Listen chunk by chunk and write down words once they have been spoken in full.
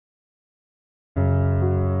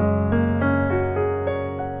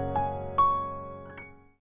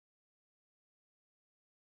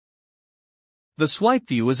The swipe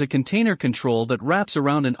view is a container control that wraps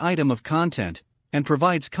around an item of content and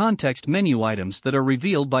provides context menu items that are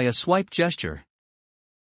revealed by a swipe gesture.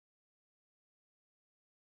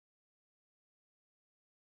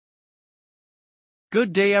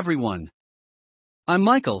 Good day everyone. I'm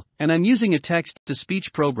Michael, and I'm using a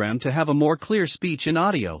text-to-speech program to have a more clear speech and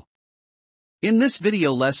audio. In this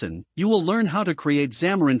video lesson, you will learn how to create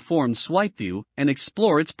Xamarin Forms SwipeView and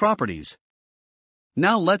explore its properties.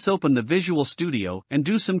 Now let's open the Visual Studio and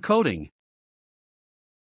do some coding.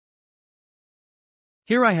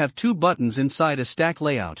 Here I have two buttons inside a stack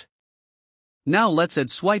layout. Now let's add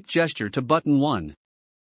swipe gesture to button 1.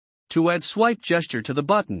 To add swipe gesture to the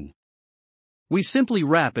button, we simply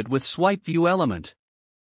wrap it with SwipeView element.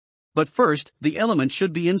 But first, the element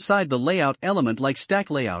should be inside the layout element like stack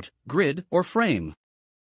layout, grid, or frame.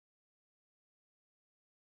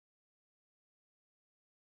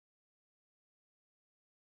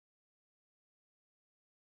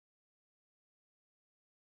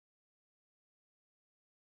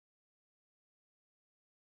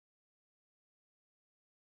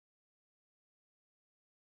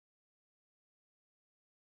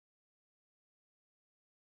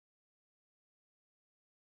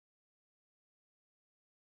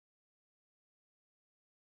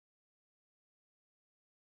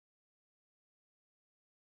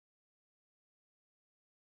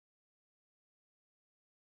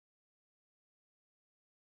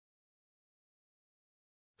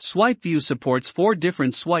 SwipeView supports 4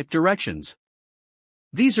 different swipe directions.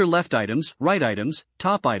 These are left items, right items,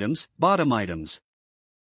 top items, bottom items.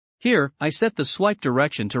 Here, I set the swipe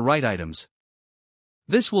direction to right items.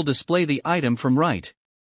 This will display the item from right.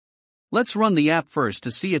 Let's run the app first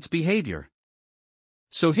to see its behavior.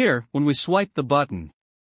 So here, when we swipe the button,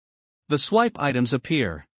 the swipe items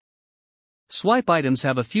appear. Swipe items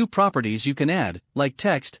have a few properties you can add, like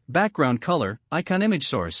text, background color, icon image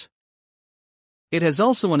source. It has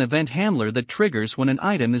also an event handler that triggers when an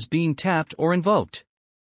item is being tapped or invoked.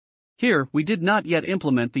 Here, we did not yet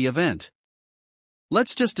implement the event.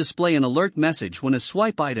 Let's just display an alert message when a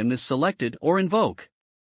swipe item is selected or invoked.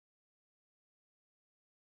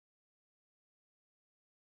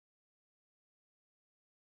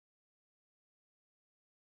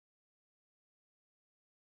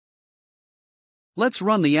 Let's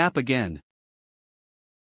run the app again.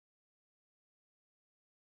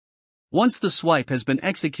 Once the swipe has been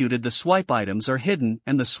executed, the swipe items are hidden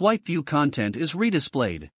and the SwipeView content is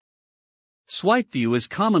redisplayed. SwipeView is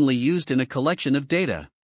commonly used in a collection of data.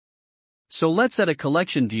 So let's add a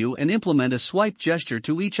collection view and implement a swipe gesture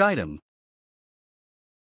to each item.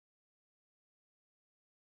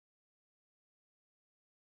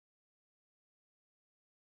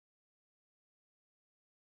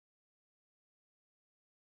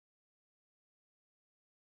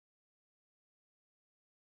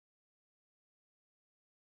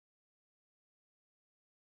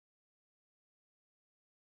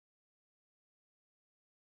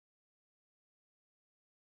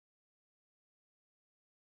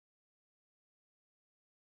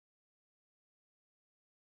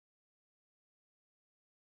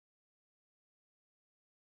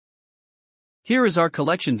 Here is our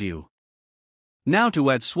collection view. Now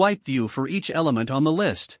to add swipe view for each element on the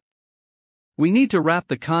list. We need to wrap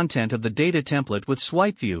the content of the data template with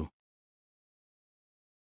swipe view.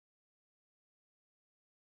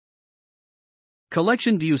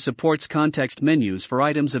 CollectionView supports context menus for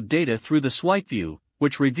items of data through the swipe view,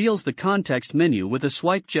 which reveals the context menu with a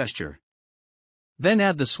swipe gesture. Then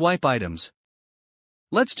add the swipe items.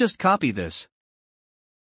 Let's just copy this.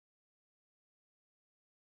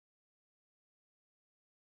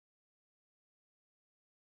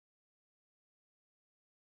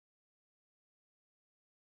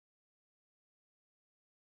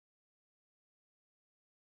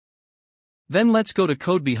 Then let's go to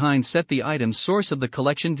code behind set the item source of the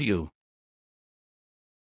collection view.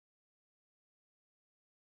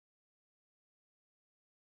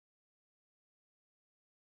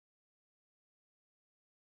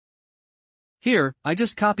 Here, I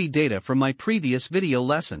just copied data from my previous video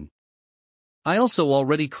lesson. I also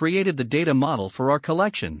already created the data model for our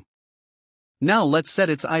collection. Now let's set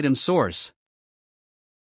its item source.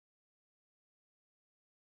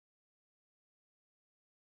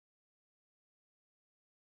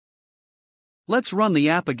 Let's run the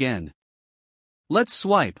app again. Let's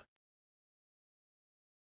swipe.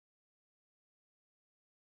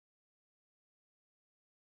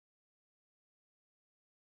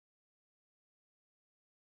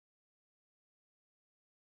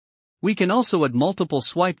 We can also add multiple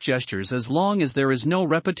swipe gestures as long as there is no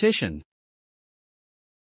repetition.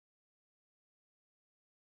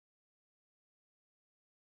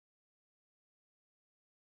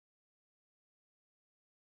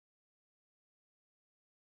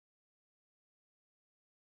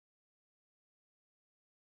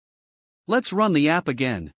 Let's run the app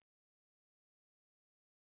again.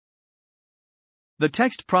 The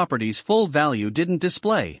text property's full value didn't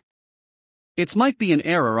display. It might be an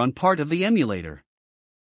error on part of the emulator,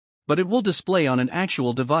 but it will display on an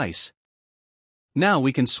actual device. Now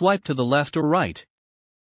we can swipe to the left or right.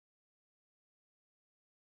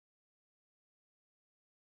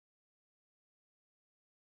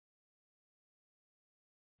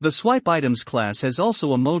 The SwipeItems class has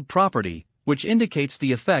also a mode property, which indicates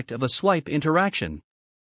the effect of a swipe interaction.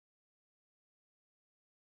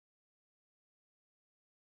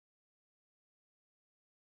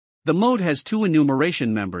 The mode has two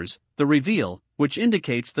enumeration members, the reveal, which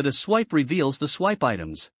indicates that a swipe reveals the swipe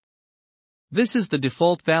items. This is the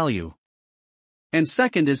default value. And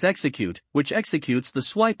second is execute, which executes the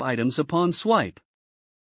swipe items upon swipe.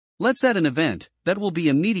 Let's add an event that will be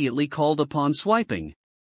immediately called upon swiping.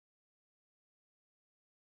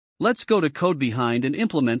 Let's go to code behind and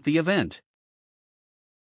implement the event.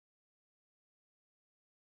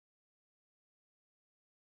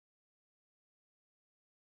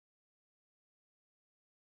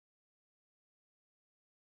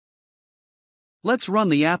 Let's run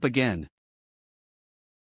the app again.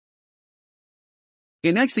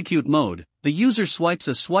 In execute mode, the user swipes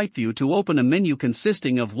a SwipeView to open a menu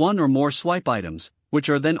consisting of one or more swipe items, which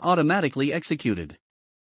are then automatically executed.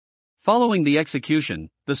 Following the execution,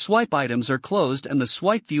 the swipe items are closed and the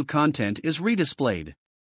SwipeView content is redisplayed.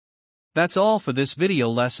 That's all for this video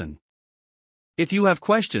lesson. If you have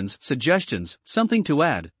questions, suggestions, something to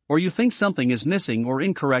add, or you think something is missing or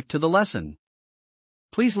incorrect to the lesson,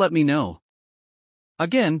 please let me know.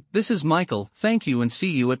 Again, this is Michael, thank you and see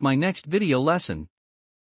you at my next video lesson.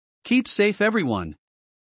 Keep safe everyone.